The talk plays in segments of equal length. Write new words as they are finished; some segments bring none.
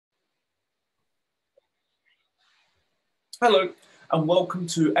Hello, and welcome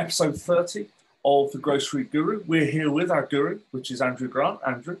to episode 30 of The Grocery Guru. We're here with our guru, which is Andrew Grant.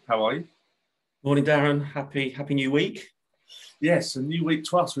 Andrew, how are you? Morning, Darren. Happy new week. Yes, a new week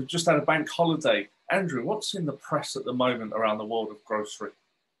to us. We've just had a bank holiday. Andrew, what's in the press at the moment around the world of grocery?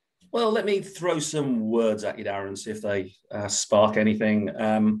 Well, let me throw some words at you, Darren, see if they spark anything.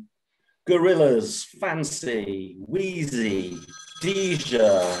 Gorillas, Fancy, Wheezy,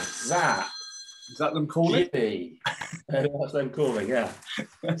 Deja, Zap. Is that them calling? Jiffy. That's them calling, yeah.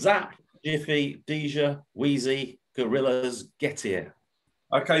 Zap, Jiffy, Deja, Wheezy, Gorillas, Get Here.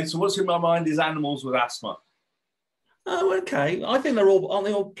 Okay, so what's in my mind is animals with asthma. Oh, okay. I think aren't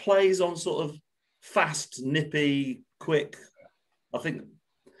they all plays on sort of fast, nippy, quick? I think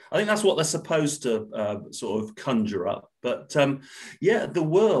that's what they're supposed to sort of conjure up. But yeah, the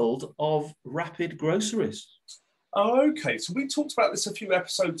world of rapid groceries. Oh, okay. So we talked about this a few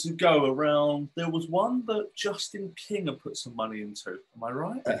episodes ago around, there was one that Justin King had put some money into. Am I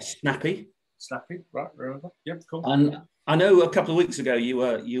right? Snappy. Snappy, right, remember? Yep, cool. And I know a couple of weeks ago you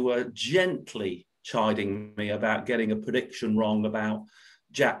were gently chiding me about getting a prediction wrong about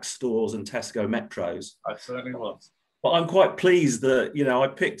Jack's stores and Tesco Metros. I certainly was. But I'm quite pleased that, I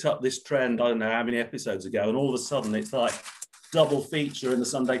picked up this trend, I don't know how many episodes ago, and all of a sudden it's like double feature in the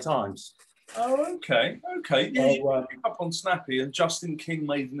Sunday Times. Oh, okay. Yeah, you pick up on Snappy, and Justin King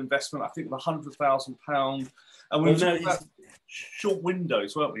made an investment, I think, of £100,000. And we were talking about short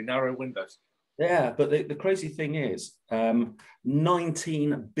windows, weren't we? Narrow windows. Yeah, but the crazy thing is,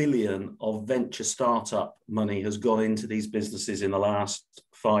 19 billion of venture startup money has gone into these businesses in the last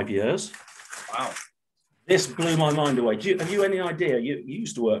 5 years. Wow. This blew my mind away. Have you any idea? You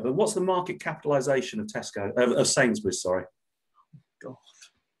used to work, but what's the market capitalization of of Sainsbury's? Sorry. God,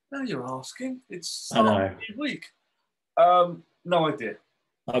 now you're asking. It's I know. Week. No idea.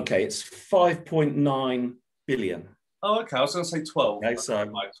 Okay, it's 5.9 billion. Oh, okay. I was going to say 12. Okay, so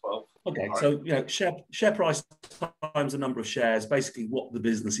 12. Okay, right. So share price times the number of shares, basically what the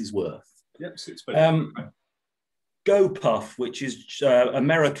business is worth. Yep, 6 billion. GoPuff, which is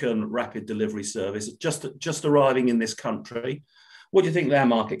American rapid delivery service, just arriving in this country. What do you think their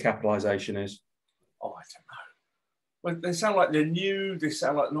market capitalization is? Oh, I don't know. Well, they sound like they're new. They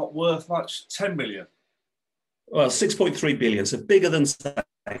sound like not worth much. 10 million. Well, 6.3 billion, so bigger than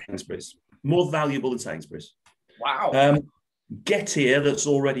Sainsbury's, more valuable than Sainsbury's. Wow. Get Here, that's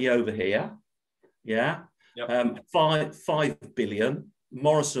already over here. Yeah. Yep. 5 billion.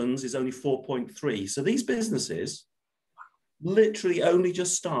 Morrison's is only 4.3. So these businesses, literally only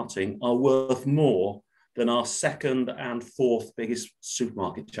just starting, are worth more than our second and fourth biggest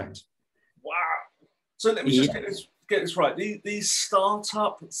supermarket chains. Wow. So let me just get this right. These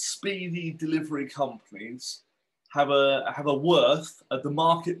startup speedy delivery companies have a worth at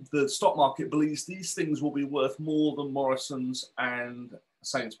the stock market believes these things will be worth more than Morrison's and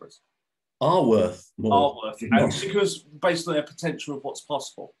Sainsbury's. Are worth more. And because based on their potential of what's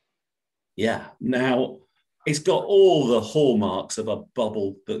possible. Yeah. Now, it's got all the hallmarks of a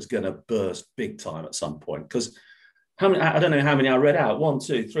bubble that's going to burst big time at some point. Because I don't know how many I read out. 1,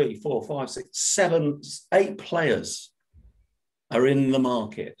 2, 3, 4, 5, 6, 7, 8 players are in the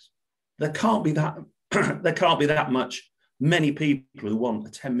market. There can't be that many people who want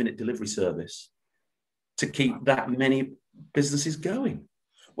a 10-minute delivery service to keep that many businesses going.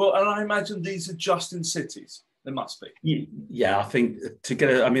 Well, and I imagine these are just in cities. There must be. Yeah, I think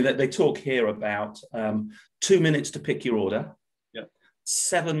they talk here about 2 minutes to pick your order,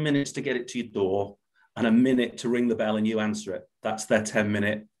 7 minutes to get it to your door, and a minute to ring the bell and you answer it. That's their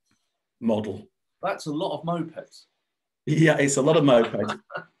 10-minute model. That's a lot of mopeds. Yeah, it's a lot of mopeds.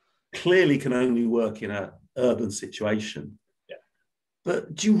 Clearly can only work in an urban situation. Yeah.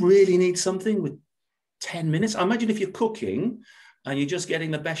 But do you really need something with 10 minutes? I imagine if you're cooking and you're just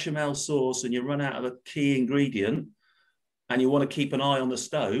getting the bechamel sauce and you run out of a key ingredient and you want to keep an eye on the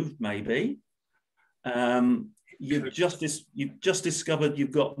stove, maybe. You've just discovered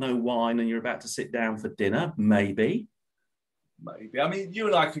you've got no wine and you're about to sit down for dinner, maybe. Maybe. I mean, you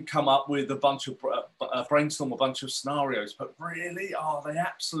and I could come up with brainstorm a bunch of scenarios, but really, are they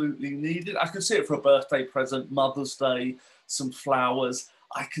absolutely needed? I could see it for a birthday present, Mother's Day, some flowers.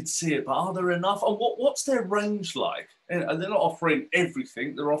 I could see it, but are there enough? And what's their range like? And they're not offering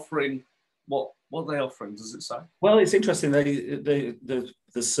everything. They're offering what are they offering? Does it say? Well, it's interesting. There's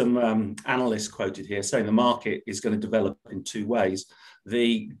some analysts quoted here saying the market is going to develop in 2 ways: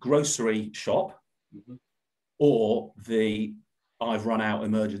 the grocery shop, or the I've run out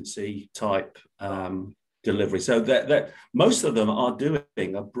emergency type delivery. So that most of them are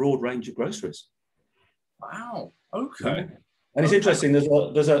doing a broad range of groceries. Wow. Okay. And it's interesting.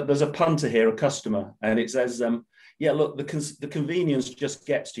 There's a punter here, a customer, and it says Yeah, look, the convenience just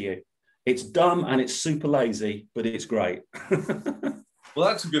gets to you. It's dumb and it's super lazy, but it's great. Well,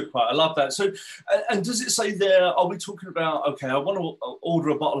 that's a good part. I love that. So, and does it say there, are we talking about, okay, I want to order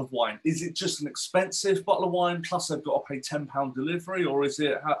a bottle of wine. Is it just an expensive bottle of wine plus I've got to pay £10 delivery, or is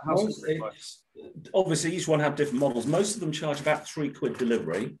it, how's it work? Obviously, each one have different models. Most of them charge about £3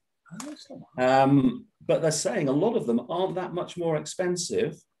 delivery. But they're saying a lot of them aren't that much more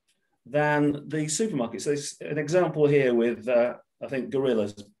expensive than the supermarkets. So there's an example here with, I think,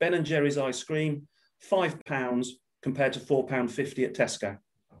 Gorillas. Ben & Jerry's ice cream, £5 compared to £4.50 at Tesco.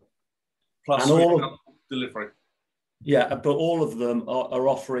 Plus and all delivery. Yeah, but all of them are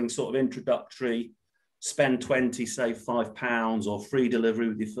offering sort of introductory, spend 20, save £5, or free delivery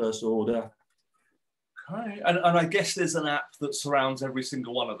with your first order. Okay, and I guess there's an app that surrounds every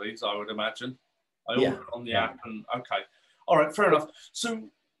single one of these, I would imagine. I order on the app, and okay. All right, fair enough. So,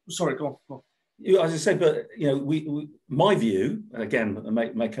 sorry, go on. As I say, but my view, and again,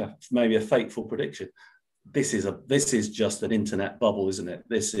 make maybe a fateful prediction. This is just an internet bubble, isn't it?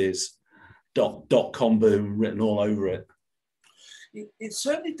 This is .com boom written all over it. It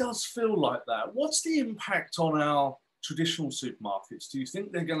certainly does feel like that. What's the impact on our traditional supermarkets? Do you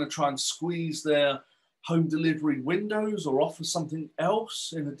think they're going to try and squeeze their home delivery windows or offer something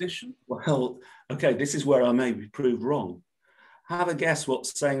else in addition? Well, okay, this is where I may be proved wrong. Have a guess what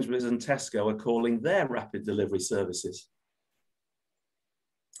Sainsbury's and Tesco are calling their rapid delivery services.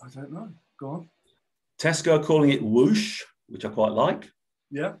 I don't know. Go on. Tesco are calling it Whoosh, which I quite like.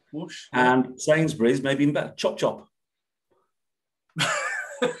 Yeah, Whoosh. And Sainsbury's maybe even better, Chop Chop.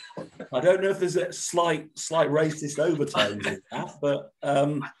 I don't know if there's a slight racist overtones in that, but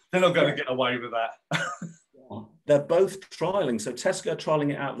they're not going to get away with that. They're both trialing. So Tesco are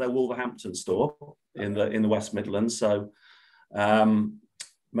trialing it out of their Wolverhampton store in the West Midlands. So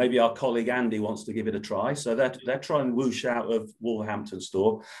maybe our colleague Andy wants to give it a try. So they're trying Whoosh out of Wolverhampton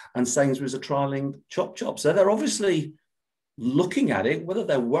store, and Sainsbury's are trialing Chop Chop. So they're obviously looking at it. Whether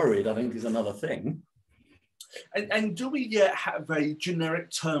they're worried, I think, is another thing. And do we yet have a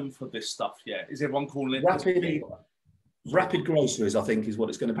generic term for this stuff yet? Is everyone calling it rapid groceries? I think is what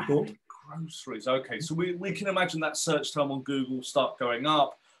it's going to be called. Groceries. Okay, so we can imagine that search term on Google start going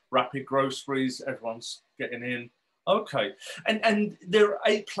up. Rapid groceries. Everyone's getting in. Okay, and there are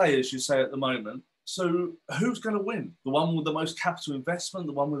 8 players, you say, at the moment. So who's going to win? The one with the most capital investment,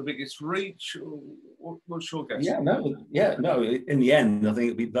 the one with the biggest reach? What's your guess? No. In the end, I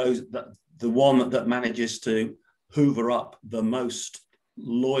think it'll be the one that manages to hoover up the most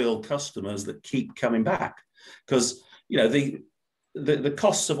loyal customers that keep coming back, because the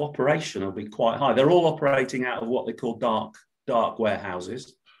costs of operation will be quite high. They're all operating out of what they call dark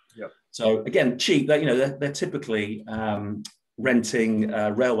warehouses. Yeah. So again, cheap. They're typically renting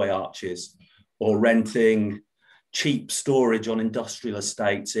railway arches or renting cheap storage on industrial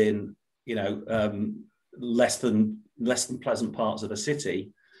estates in less than pleasant parts of the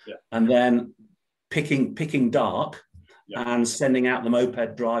city, and then picking dark and sending out the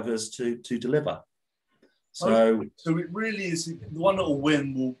moped drivers to deliver. So it really is the one that will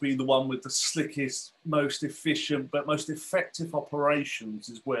win will be the one with the slickest, most efficient, but most effective operations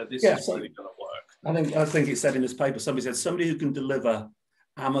is where this is really going to work. I think it said in this paper, somebody who can deliver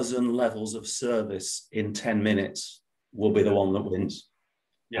Amazon levels of service in 10 minutes will be the one that wins.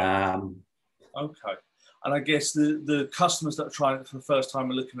 Yeah. Okay. And I guess the customers that are trying it for the first time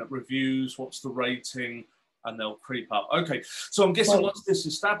are looking at reviews, what's the rating, and they'll creep up. Okay. So I'm guessing once this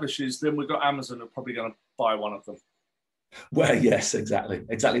establishes, then we've got Amazon who are probably going to buy one of them. Well, yes, exactly.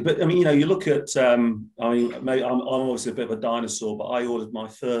 But I mean, you look at, I'm obviously a bit of a dinosaur, but I ordered my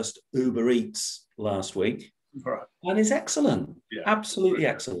first Uber Eats last week. Right. And it's excellent. Yeah. Absolutely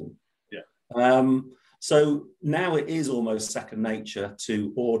excellent. Yeah. So now it is almost second nature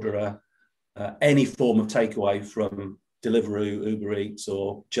to order any form of takeaway from Deliveroo, Uber Eats,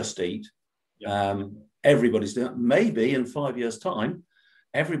 or Just Eat. Yeah. Everybody's doing it. Maybe in 5 years' time,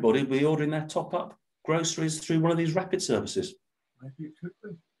 everybody will be ordering their top-up groceries through one of these rapid services. Maybe it could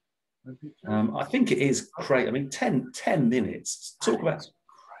be. I think it is great. I mean, 10 minutes. Talk about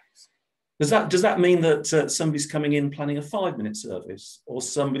crazy. Does that mean that somebody's coming in planning a 5-minute service, or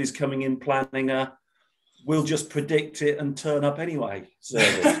somebody's coming in planning a we'll just predict it and turn up anyway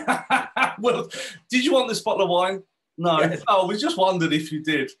service? Well, did you want this bottle of wine? No. Yes. Oh, we just wondered if you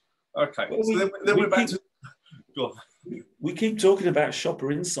did. Okay. Well, so then we're back to. Go on. We keep talking about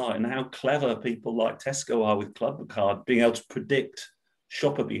shopper insight and how clever people like Tesco are with Clubcard being able to predict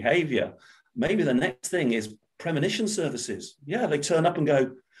shopper behaviour. Maybe the next thing is premonition services. Yeah, they turn up and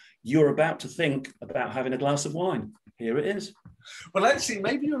go, "You're about to think about having a glass of wine. here it is. Well, actually,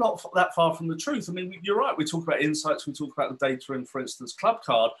 maybe you're not that far from the truth. I mean, you're right. We talk about insights. We talk about the data in, for instance,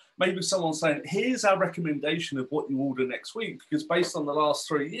 Clubcard. Maybe someone's saying, here's our recommendation of what you order next week, because based on the last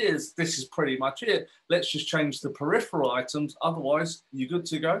 3 years, this is pretty much it. Let's just change the peripheral items. Otherwise, you're good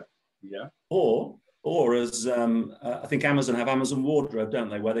to go. Yeah. Or as I think Amazon have Amazon Wardrobe, don't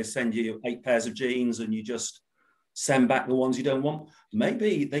they, where they send you 8 pairs of jeans and you just send back the ones you don't want.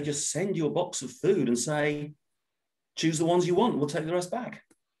 Maybe they just send you a box of food and say, choose the ones you want. We'll take the rest back.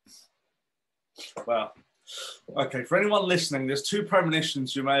 Well, okay. For anyone listening, there's 2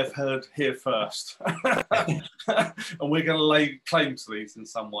 premonitions you may have heard here first. And we're going to lay claim to these in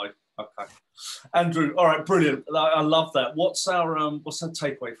some way. Okay. Andrew, all right, brilliant. I love that. What's our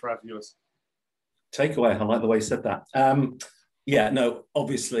takeaway for our viewers? Takeaway, I like the way you said that. Yeah, no,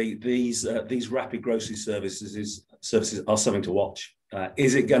 obviously these rapid grocery services are something to watch.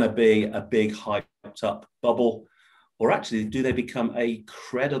 Is it going to be a big hyped up bubble? Or actually, do they become a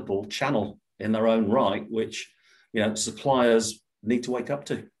credible channel in their own right, which, you know, suppliers need to wake up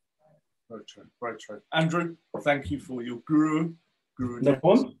to? Very true, very true. Andrew, thank you for your guru. No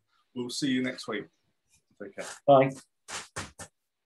problem. We'll see you next week. Take care. Bye.